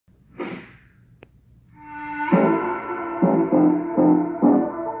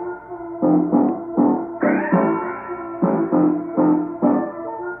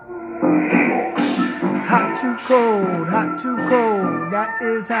to cold, hot to cold. That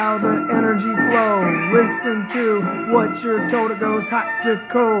is how the energy flows. Listen to what you're told. It goes hot to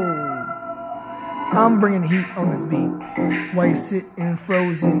cold. I'm bringing heat on this beat. While you're sitting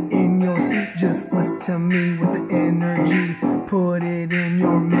frozen in your seat, just listen to me with the energy. Put it in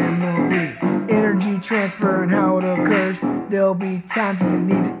your memory. Energy transfer and how it occurs. There'll be times that you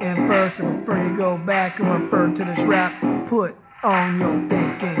need to infer, so prefer you go back and refer to this rap. Put on your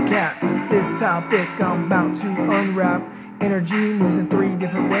thinking cap. This topic I'm about to unwrap. Energy moves in 3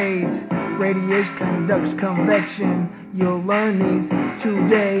 different ways: radiation, conduction, convection. You'll learn these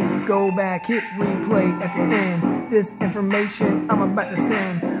today. Go back, hit replay at the end. This information I'm about to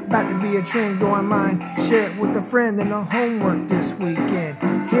send, about to be a trend. Go online, share it with a friend. And no homework this weekend.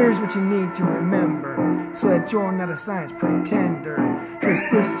 Here's what you need to remember, so that you're not a science pretender.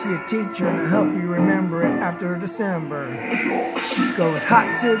 Just listen to your teacher and it'll help you remember it after December. Goes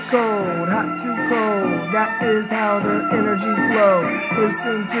hot to cold, hot to cold. That is how the energy flow.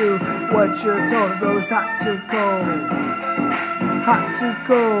 Listen to what you're told. It goes hot to cold. Hot to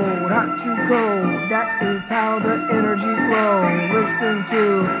cold, hot to cold. That is how the energy flow. Listen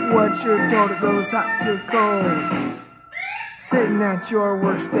to what you're told. It goes hot to cold. Sitting at your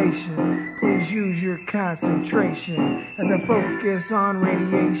workstation, please use your concentration as I focus on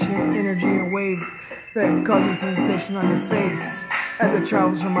radiation, energy and waves that cause a sensation on your face. As it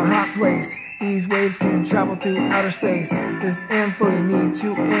travels from a hot place, these waves can travel through outer space. This info you need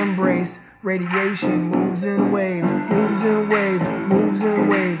to embrace. Radiation moves in waves, moves in waves, moves in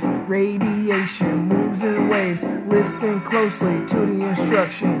waves. Radiation moves in waves. Listen closely to the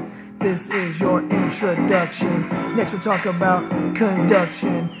instruction. This is your introduction. Next we'll talk about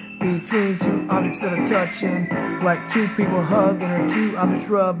conduction. Between 2 objects that are touching, like 2 people hugging or 2 objects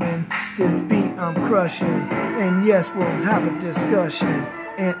rubbing. This beat I'm crushing, and yes, we'll have a discussion.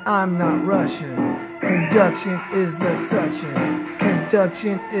 And I'm not rushing. Conduction is the touching.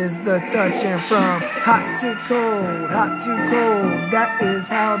 Conduction is the touching. From hot to cold, hot to cold. That is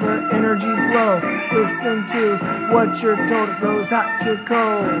how the energy flow. Listen to what you're told. It goes hot to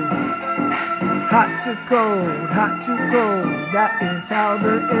cold. Hot to cold, hot to cold. That is how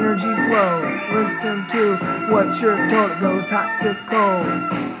the energy flow. Listen to what you're told. It goes hot to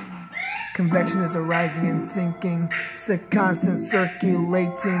cold. Convection is the rising and sinking. It's the constant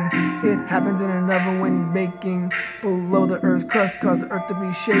circulating. It happens in an oven when baking. Below the earth's crust cause the earth to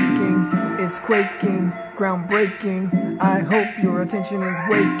be shaking. It's quaking, groundbreaking. I hope your attention is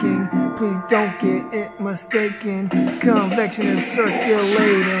waking. Please don't get it mistaken. Convection is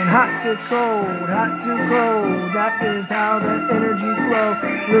circulating. Hot to cold, hot to cold. That is how the energy flow.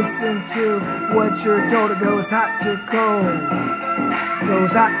 Listen to what you're told. It goes hot to cold.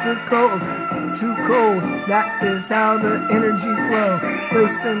 Goes hot to cold, too cold. That is how the energy flow.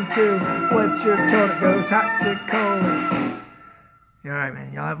 Listen to what you're told. It goes hot to cold. Alright,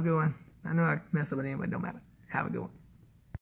 man. Y'all have a good one. I know I messed up with anybody, don't matter. Have a good one.